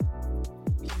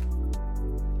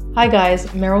Hi guys,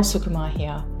 Meryl Sukumar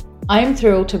here. I am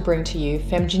thrilled to bring to you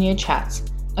FemGenier Chats,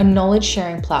 a knowledge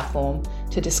sharing platform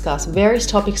to discuss various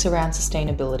topics around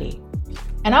sustainability.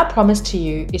 And our promise to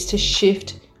you is to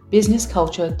shift business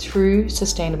culture through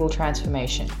sustainable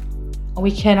transformation. And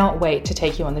we cannot wait to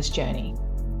take you on this journey.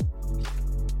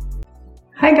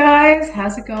 Hi guys,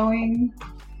 how's it going?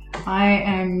 I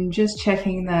am just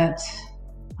checking that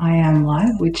I am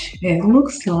live, which it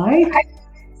looks like.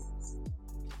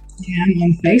 I am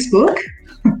on Facebook.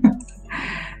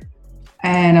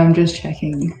 And I'm just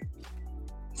checking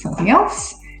something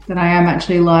else, that I am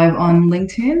actually live on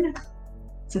LinkedIn.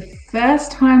 It's the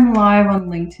first time live on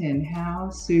LinkedIn. How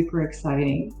super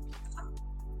exciting.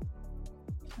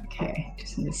 Okay,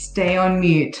 just need to stay on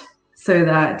mute so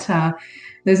that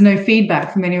there's no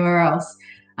feedback from anywhere else.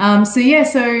 So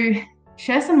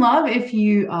share some love if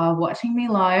you are watching me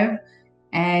live.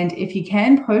 And if you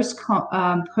can, post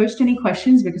any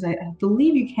questions, because I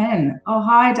believe you can. Oh,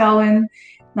 hi, Darwin.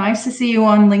 Nice to see you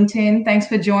on LinkedIn. Thanks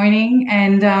for joining.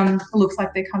 And it looks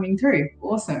like they're coming through.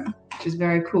 Awesome, which is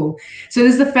very cool. So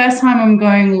this is the first time I'm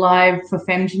going live for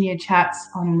FemGenier Chats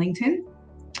on LinkedIn.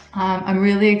 I'm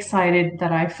really excited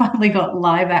that I finally got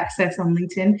live access on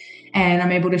LinkedIn and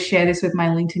I'm able to share this with my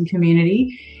LinkedIn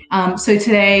community. So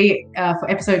today, for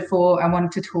episode 4, I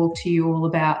wanted to talk to you all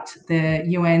about the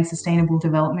UN Sustainable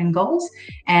Development Goals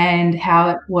and how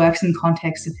it works in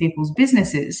context of people's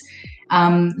businesses.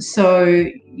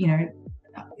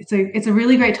 It's a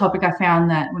really great topic. I found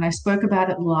that when I spoke about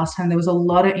it last time, there was a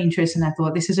lot of interest, and I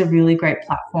thought this is a really great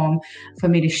platform for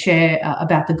me to share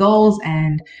about the goals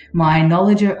and my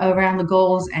knowledge around the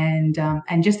goals and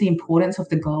just the importance of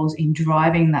the goals in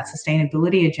driving that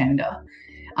sustainability agenda.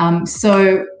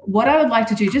 So what I would like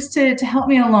to do, just to help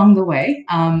me along the way,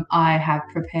 I have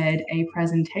prepared a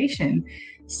presentation.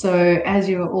 So as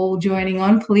you're all joining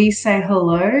on, please say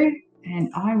hello,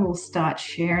 and I will start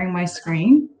sharing my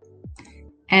screen.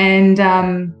 And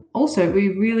also, it would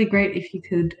be really great if you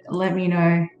could let me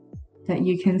know that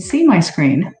you can see my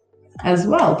screen as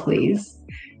well, please.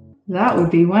 That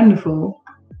would be wonderful.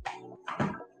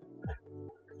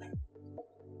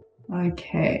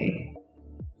 Okay.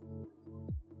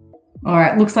 All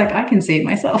right, looks like I can see it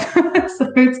myself,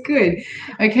 so it's good.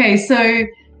 Okay, so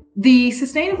the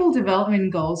Sustainable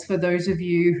Development Goals, for those of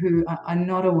you who are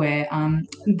not aware,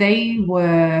 they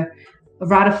were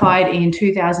ratified in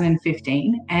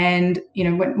 2015. And,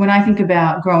 when I think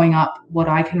about growing up, what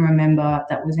I can remember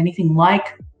that was anything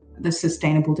like the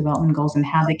Sustainable Development Goals and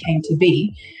how they came to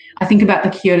be, I think about the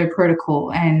Kyoto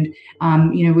Protocol. And,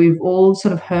 we've all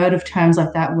sort of heard of terms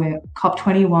like that, where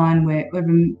COP21, where over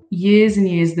years and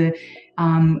years,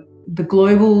 the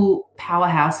global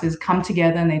powerhouses come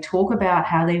together and they talk about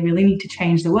how they really need to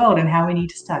change the world and how we need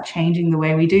to start changing the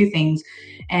way we do things.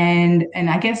 And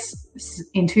I guess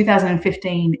in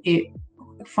 2015, it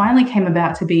finally came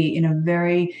about to be in a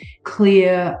very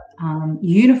clear,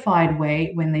 unified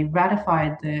way when they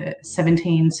ratified the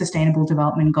 17 Sustainable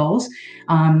Development Goals.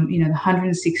 The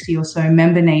 160 or so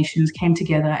member nations came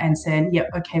together and said, yep,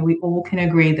 okay, we all can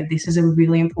agree that this is a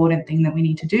really important thing that we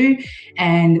need to do,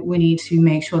 and we need to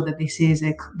make sure that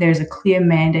there's a clear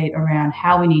mandate around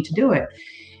how we need to do it.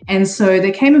 And so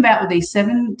they came about with these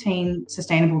 17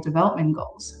 Sustainable Development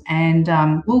Goals, and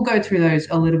we'll go through those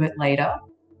a little bit later.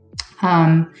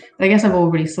 But I guess I've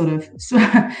already sort of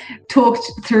talked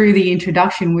through the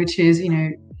introduction, which is,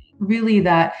 really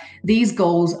that these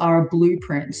goals are a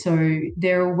blueprint. So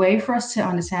they're a way for us to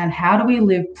understand, how do we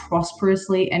live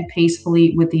prosperously and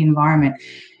peacefully with the environment?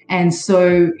 And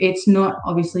so it's not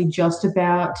obviously just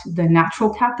about the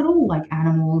natural capital, like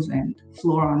animals and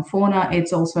flora and fauna.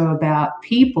 It's also about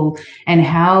people and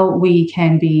how we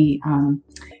can be,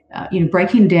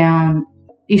 breaking down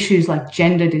issues like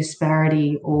gender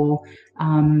disparity or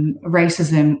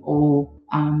racism or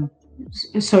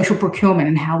social procurement,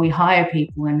 and how we hire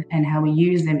people and how we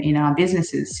use them in our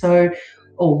businesses.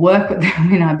 Or work with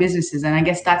them in our businesses. And I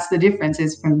guess that's the difference,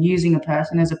 is from using a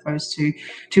person as opposed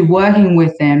to working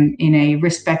with them in a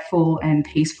respectful and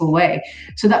peaceful way.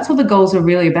 So that's what the goals are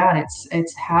really about.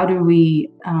 It's how do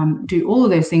we do all of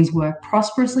those things, work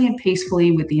prosperously and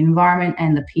peacefully with the environment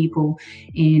and the people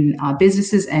in our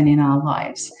businesses and in our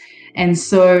lives. And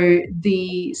so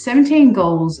the 17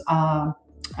 goals are,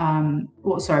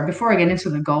 before I get into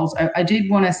the goals, I did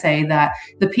want to say that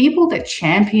the people that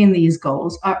champion these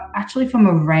goals are actually from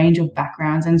a range of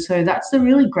backgrounds. And so that's the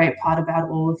really great part about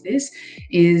all of this,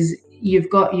 is you've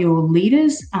got your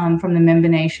leaders from the member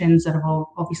nations that have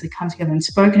all obviously come together and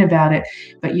spoken about it,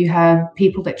 but you have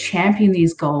people that champion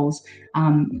these goals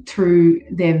through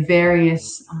their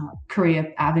various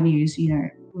career avenues,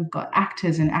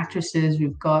 actors and actresses,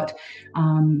 we've got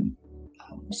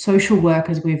social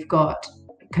workers, we've got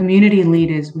community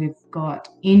leaders, we've got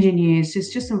engineers.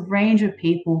 It's just a range of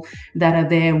people that are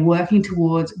there working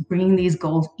towards bringing these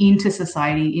goals into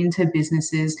society, into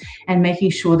businesses, and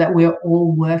making sure that we're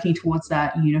all working towards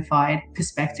that unified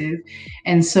perspective.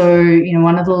 And so,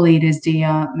 one of the leaders,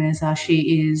 Dia Mirza,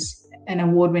 she is an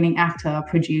award-winning actor,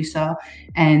 producer,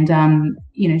 and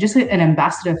just an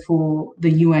ambassador for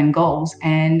the UN goals.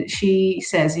 And she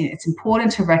says it's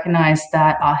important to recognize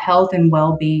that our health and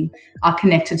well-being are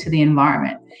connected to the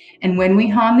environment. And when we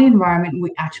harm the environment,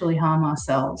 we actually harm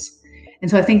ourselves.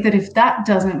 And so I think that if that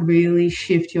doesn't really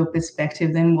shift your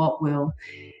perspective, then what will?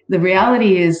 The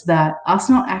reality is that us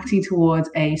not acting towards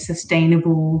a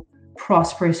sustainable,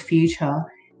 prosperous future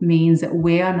means that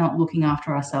we are not looking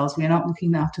after ourselves. We are not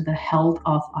looking after the health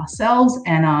of ourselves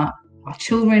and our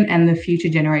children and the future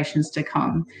generations to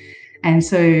come. And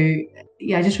so,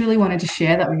 I just really wanted to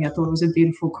share that with you. I thought it was a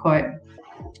beautiful quote.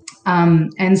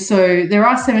 And so there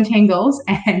are 17 goals,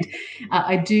 and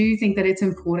I do think that it's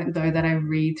important, though, that I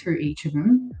read through each of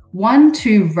them. One,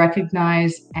 to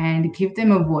recognize and give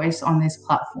them a voice on this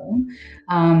platform,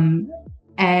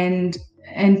 and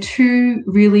two,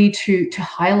 really to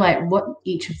highlight what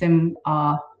each of them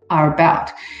are about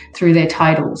through their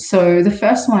titles. So the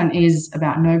first one is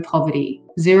about no poverty,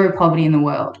 zero poverty in the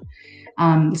world.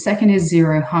 The second is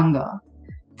zero hunger.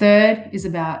 Third is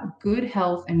about good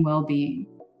health and well-being.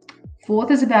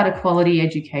 Fourth is about equality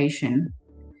education.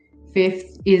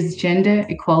 Fifth is gender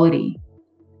equality.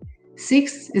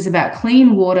 Sixth is about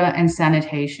clean water and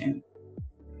sanitation.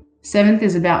 Seventh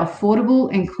is about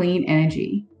affordable and clean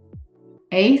energy.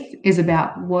 Eighth is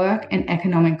about work and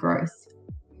economic growth.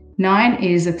 9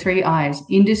 is the 3 I's,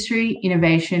 industry,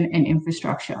 innovation, and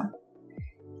infrastructure.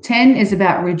 10 is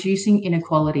about reducing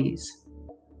inequalities.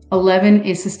 11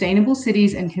 is sustainable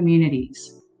cities and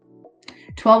communities.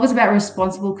 12 is about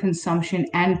responsible consumption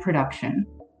and production.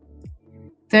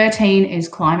 13 is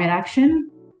climate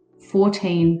action.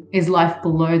 14 is life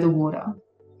below the water.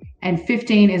 And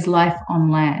 15 is life on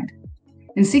land.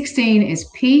 And 16 is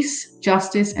peace,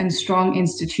 justice, and strong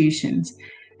institutions.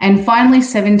 And finally,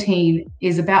 17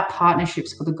 is about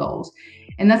partnerships for the goals.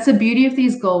 And that's the beauty of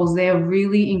these goals. They are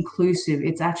really inclusive.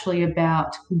 It's actually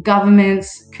about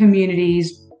governments,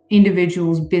 communities,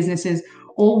 individuals, businesses,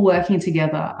 all working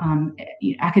together,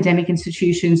 academic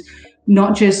institutions,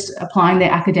 not just applying their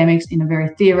academics in a very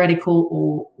theoretical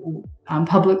or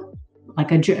public,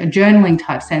 like a journaling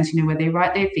type sense, where they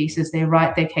write their thesis, they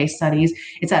write their case studies.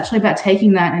 It's actually about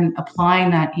taking that and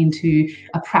applying that into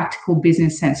a practical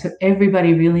business sense. So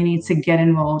everybody really needs to get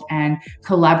involved and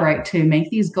collaborate to make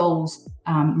these goals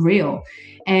real.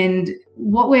 And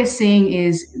what we're seeing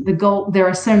is the goal, there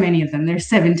are so many of them. There's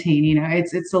 17,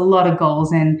 it's a lot of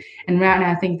goals. And right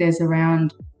now I think there's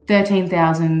around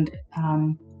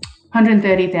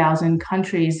 130,000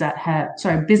 countries that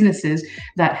have, businesses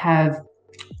that have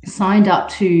signed up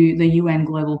to the UN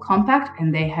Global Compact,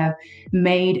 and they have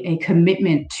made a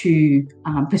commitment to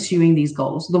pursuing these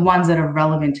goals, the ones that are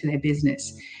relevant to their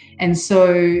business. And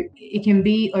so it can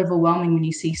be overwhelming when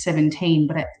you see 17,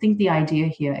 but I think the idea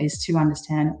here is to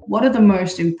understand what are the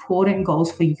most important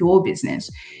goals for your business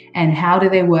and how do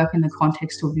they work in the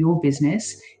context of your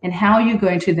business, and how are you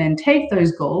going to then take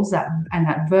those goals and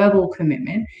that verbal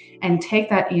commitment and take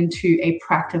that into a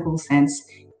practical sense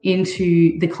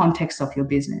into the context of your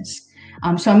business.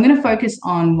 So I'm going to focus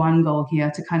on one goal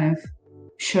here to kind of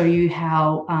show you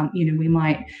how we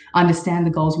might understand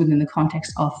the goals within the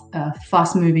context of a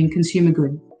fast-moving consumer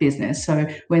good business. So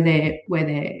where they're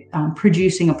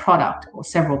producing a product or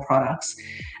several products,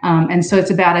 and so it's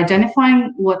about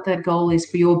identifying what that goal is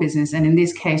for your business. And in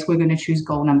this case, we're going to choose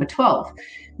goal number 12,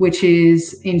 which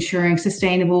is ensuring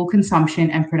sustainable consumption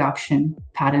and production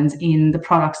patterns in the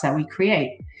products that we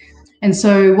create. And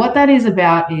so what that is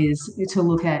about is to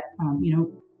look at,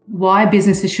 why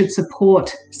businesses should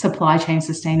support supply chain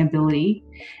sustainability.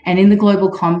 And in the Global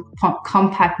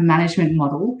Compact Management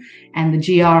Model and the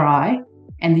GRI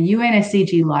and the UN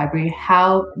SDG Library,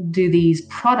 how do these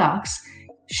products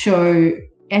show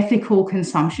ethical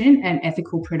consumption and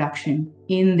ethical production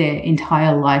in their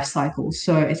entire life cycle?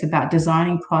 So it's about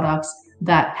designing products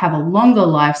that have a longer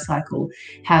life cycle,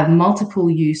 have multiple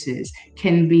uses,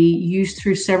 can be used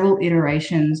through several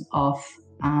iterations of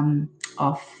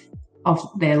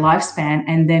their lifespan,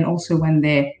 and then also when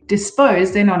they're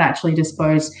disposed, they're not actually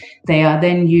disposed, they are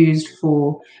then used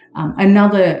for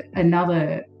another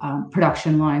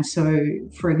production line. So,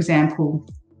 for example,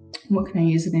 what can I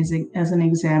use it as an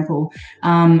example?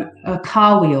 A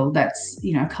car wheel that's,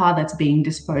 a car that's being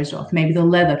disposed of. Maybe the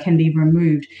leather can be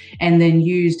removed and then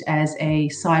used as a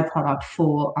side product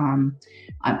for,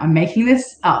 I'm making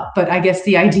this up, but I guess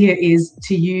the idea is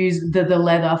to use the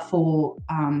leather for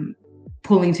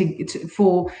pulling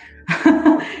for,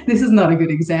 this is not a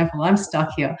good example, I'm stuck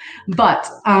here, but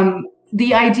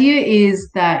the idea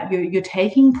is that you're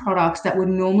taking products that would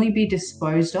normally be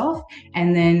disposed of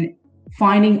and then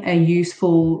finding a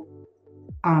useful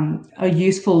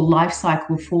life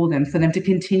cycle for them to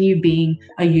continue being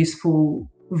a useful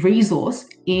resource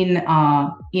in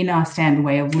our standard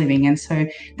way of living. And so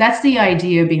that's the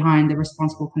idea behind the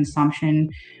responsible consumption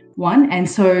one. And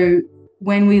so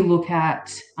when we look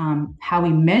at how we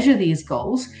measure these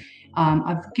goals,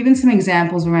 I've given some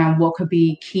examples around what could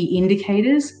be key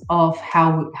indicators of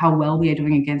how well we are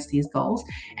doing against these goals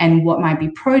and what might be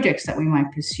projects that we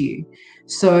might pursue.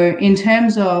 So in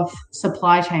terms of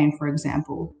supply chain, for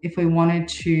example, if we wanted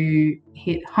to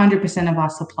hit 100% of our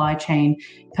supply chain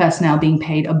personnel being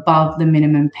paid above the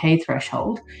minimum pay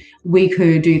threshold, we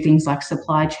could do things like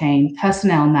supply chain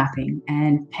personnel mapping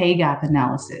and pay gap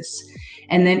analysis,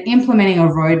 and then implementing a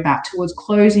roadmap towards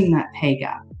closing that pay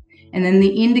gap. And then the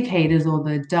indicators or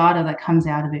the data that comes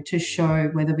out of it to show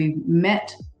whether we've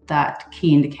met that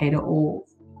key indicator or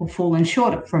fallen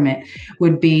short from it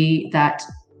would be that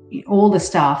all the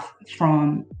staff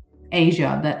from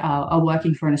Asia that are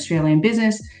working for an Australian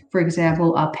business, for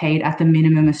example, are paid at the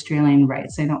minimum Australian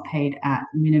rates. They're not paid at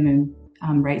minimum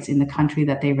rates in the country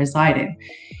that they reside in.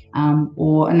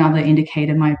 Or another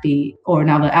indicator might be, or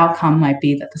another outcome might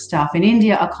be that the staff in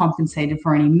India are compensated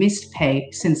for any missed pay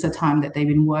since the time that they've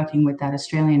been working with that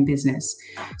Australian business.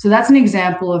 So that's an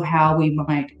example of how we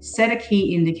might set a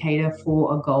key indicator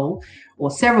for a goal or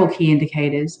several key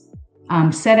indicators,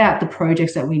 set out the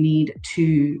projects that we need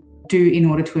to do in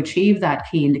order to achieve that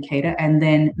key indicator, and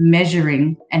then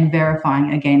measuring and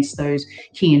verifying against those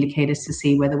key indicators to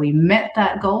see whether we met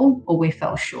that goal or we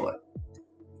fell short.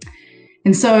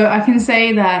 And so I can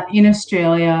say that in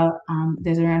Australia,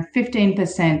 there's around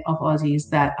 15% of Aussies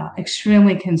that are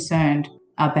extremely concerned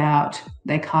about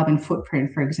their carbon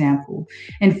footprint, for example,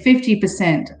 and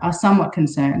 50% are somewhat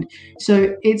concerned.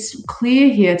 So it's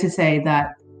clear here to say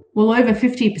that well over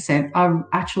 50% are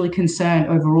actually concerned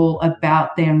overall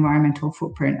about their environmental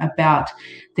footprint, about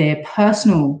their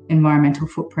personal environmental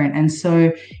footprint. And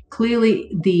so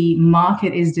clearly the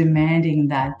market is demanding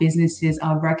that businesses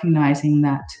are recognizing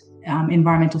that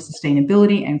environmental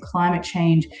sustainability and climate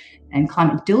change and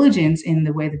climate diligence in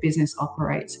the way the business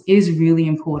operates is really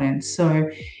important. So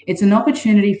it's an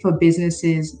opportunity for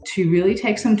businesses to really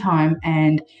take some time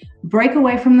and break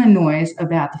away from the noise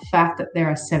about the fact that there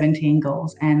are 17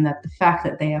 goals and that the fact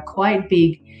that they are quite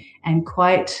big and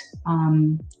quite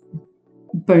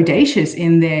bodacious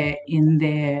in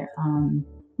their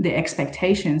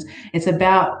expectations. It's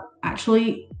about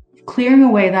actually clearing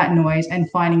away that noise and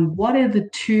finding what are the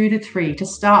 2 to 3 to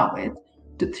start with,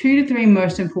 the 2 to 3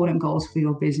 most important goals for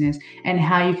your business, and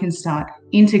how you can start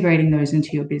integrating those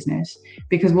into your business.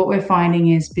 Because what we're finding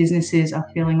is businesses are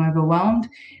feeling overwhelmed.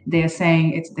 They're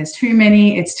saying there's too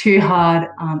many, it's too hard,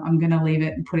 I'm going to leave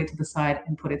it and put it to the side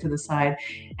and put it to the side.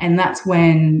 And that's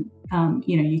when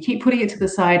you keep putting it to the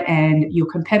side and your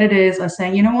competitors are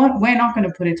saying, you know what, we're not going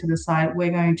to put it to the side.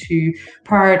 We're going to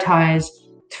prioritize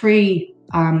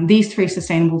these 3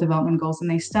 sustainable development goals, and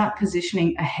they start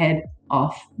positioning ahead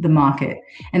of the market.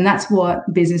 And that's what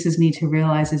businesses need to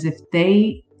realize is if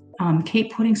they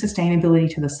keep putting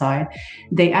sustainability to the side,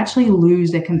 they actually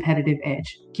lose their competitive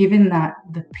edge, given that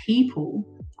the people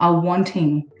are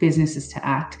wanting businesses to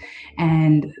act,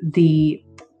 and the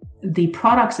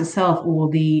products itself, or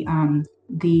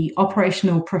the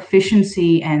operational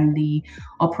proficiency and the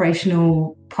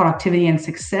operational productivity and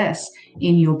success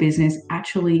in your business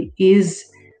actually is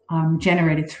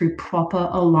generated through proper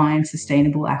aligned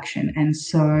sustainable action. And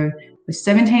so the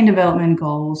 17 development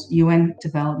goals, UN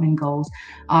development goals,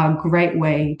 are a great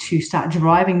way to start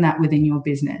driving that within your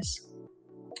business.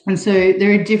 And so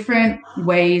there are different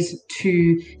ways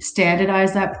to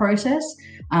standardize that process.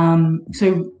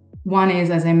 So one is,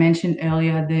 as I mentioned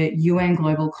earlier, the UN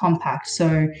Global Compact.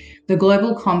 So the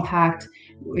Global Compact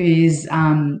is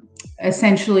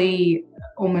essentially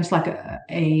almost like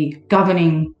a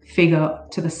governing figure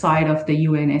to the side of the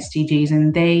UN SDGs,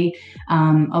 and they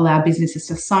allow businesses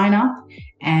to sign up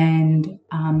and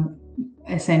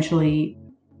essentially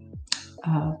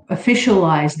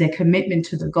officialize their commitment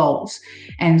to the goals.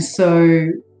 And so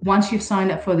once you've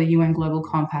signed up for the UN Global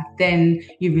Compact, then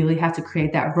you really have to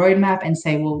create that roadmap and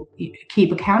say, well,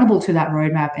 keep accountable to that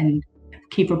roadmap and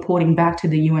keep reporting back to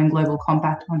the UN Global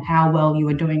Compact on how well you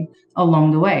are doing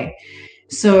along the way.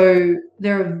 So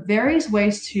there are various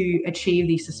ways to achieve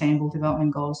these sustainable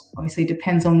development goals. Obviously, it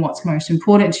depends on what's most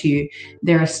important to you.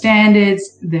 There are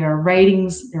standards, there are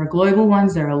ratings, there are global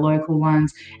ones, there are local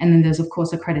ones, and then there's, of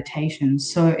course, accreditations.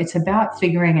 So it's about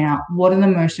figuring out what are the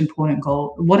most important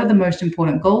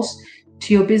goals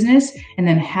to your business, and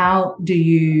then how do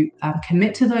you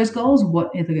commit to those goals?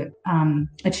 What are the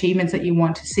achievements that you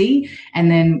want to see, and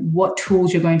then what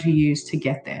tools you're going to use to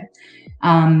get there.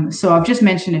 So I've just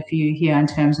mentioned a few here in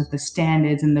terms of the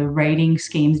standards and the rating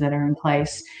schemes that are in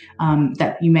place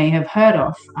that you may have heard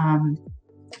of. A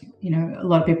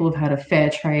lot of people have heard of Fair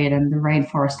Trade and the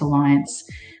Rainforest Alliance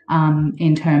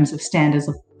in terms of standards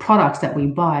of products that we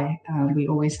buy. We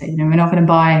always say, we're not going to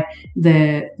buy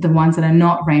the ones that are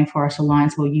not Rainforest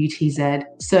Alliance or UTZ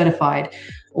certified,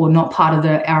 or not part of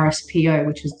the RSPO,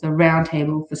 which is the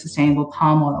Roundtable for Sustainable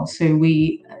Palm Oil. So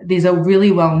these are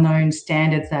really well-known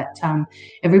standards that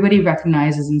everybody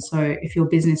recognizes. And so if your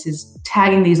business is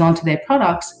tagging these onto their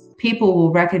products, people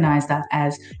will recognize that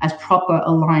as proper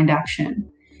aligned action.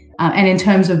 And in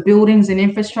terms of buildings and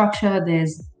infrastructure,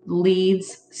 there's the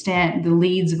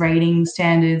LEEDs rating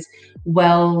standards,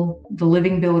 the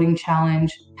Living Building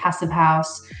Challenge, Passive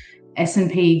House,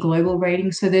 S&P Global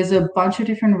Rating. So there's a bunch of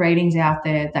different ratings out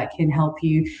there that can help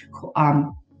you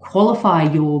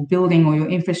qualify your building or your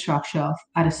infrastructure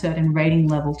at a certain rating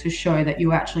level to show that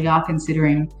you actually are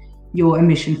considering your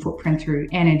emission footprint through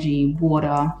energy,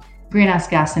 water, greenhouse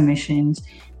gas emissions,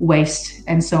 waste,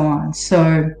 and so on.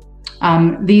 So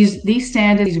these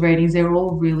standards, these ratings, they're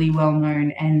all really well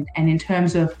known. And in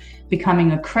terms of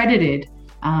becoming accredited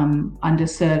under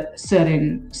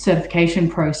certain certification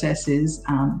processes,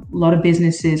 a lot of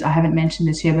businesses, I haven't mentioned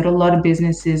this here, but a lot of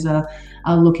businesses are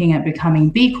looking at becoming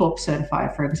B Corp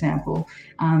certified, for example.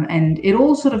 And it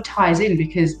all sort of ties in,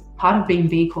 because part of being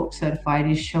B Corp certified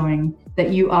is showing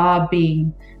that you are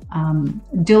being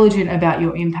diligent about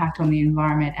your impact on the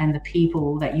environment and the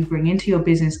people that you bring into your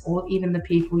business, or even the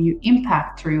people you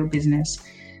impact through your business.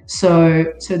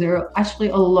 So there are actually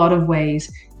a lot of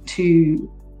ways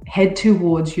to head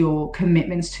towards your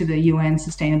commitments to the UN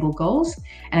Sustainable Goals.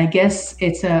 And I guess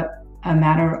it's a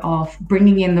matter of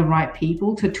bringing in the right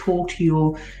people to talk to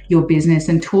your business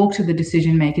and talk to the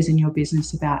decision makers in your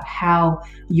business about how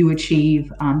you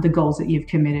achieve the goals that you've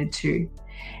committed to.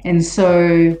 And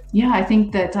so, I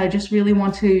think that I just really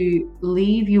want to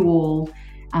leave you all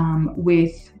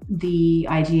with the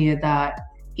idea that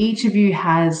each of you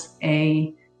has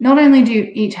not only do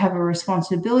you each have a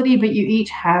responsibility, but you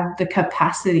each have the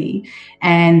capacity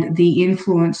and the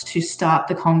influence to start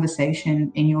the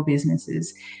conversation in your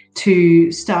businesses,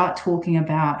 to start talking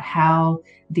about how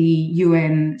the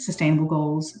UN Sustainable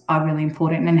Goals are really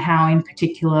important, and how in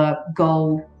particular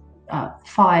Goal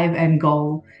 5 and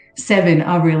Goal 7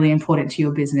 are really important to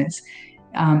your business.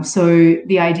 So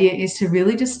the idea is to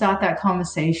really just start that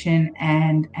conversation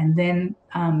and then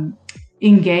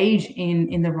engage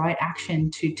in the right action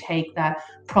to take that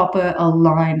proper,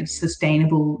 aligned,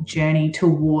 sustainable journey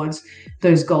towards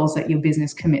those goals that your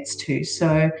business commits to.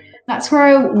 So that's where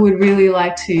I would really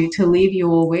like to leave you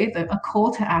all with a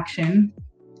call to action,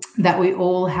 that we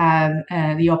all have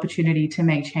the opportunity to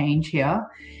make change here.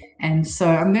 And so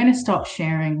I'm going to stop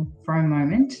sharing for a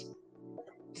moment.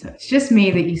 So it's just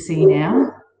me that you see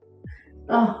now.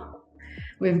 Oh,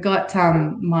 we've got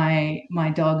my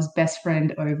dog's best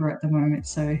friend over at the moment.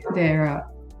 So they're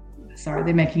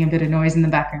making a bit of noise in the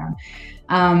background.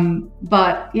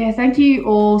 But thank you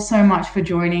all so much for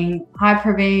joining. Hi,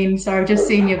 Praveen. So I've just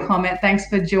seen your comment. Thanks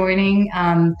for joining.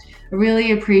 I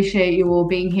really appreciate you all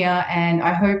being here. And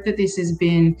I hope that this has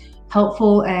been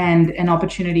helpful and an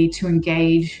opportunity to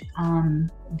engage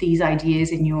these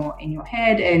ideas in your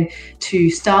head, and to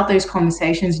start those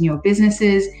conversations in your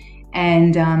businesses,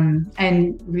 and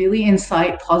really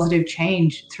incite positive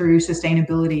change through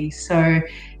sustainability. So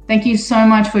thank you so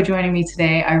much for joining me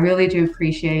today. I really do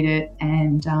appreciate it.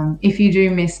 And if you do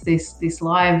miss this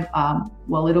live,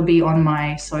 it'll be on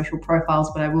my social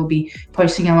profiles, but I will be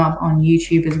posting them up on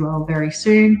YouTube as well very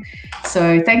soon.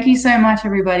 So thank you so much,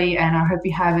 everybody, and I hope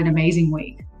you have an amazing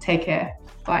week. Take care.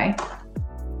 Bye.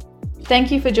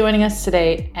 Thank you for joining us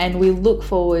today, and we look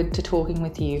forward to talking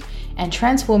with you and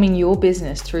transforming your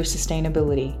business through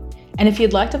sustainability. And if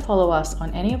you'd like to follow us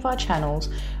on any of our channels,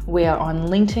 we are on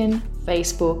LinkedIn,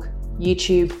 Facebook,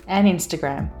 YouTube, and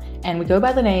Instagram, and we go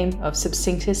by the name of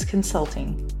Subcinctus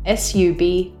Consulting,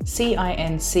 SUBCINCTUS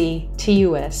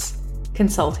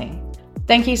Consulting.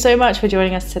 Thank you so much for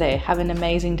joining us today. Have an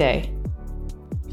amazing day.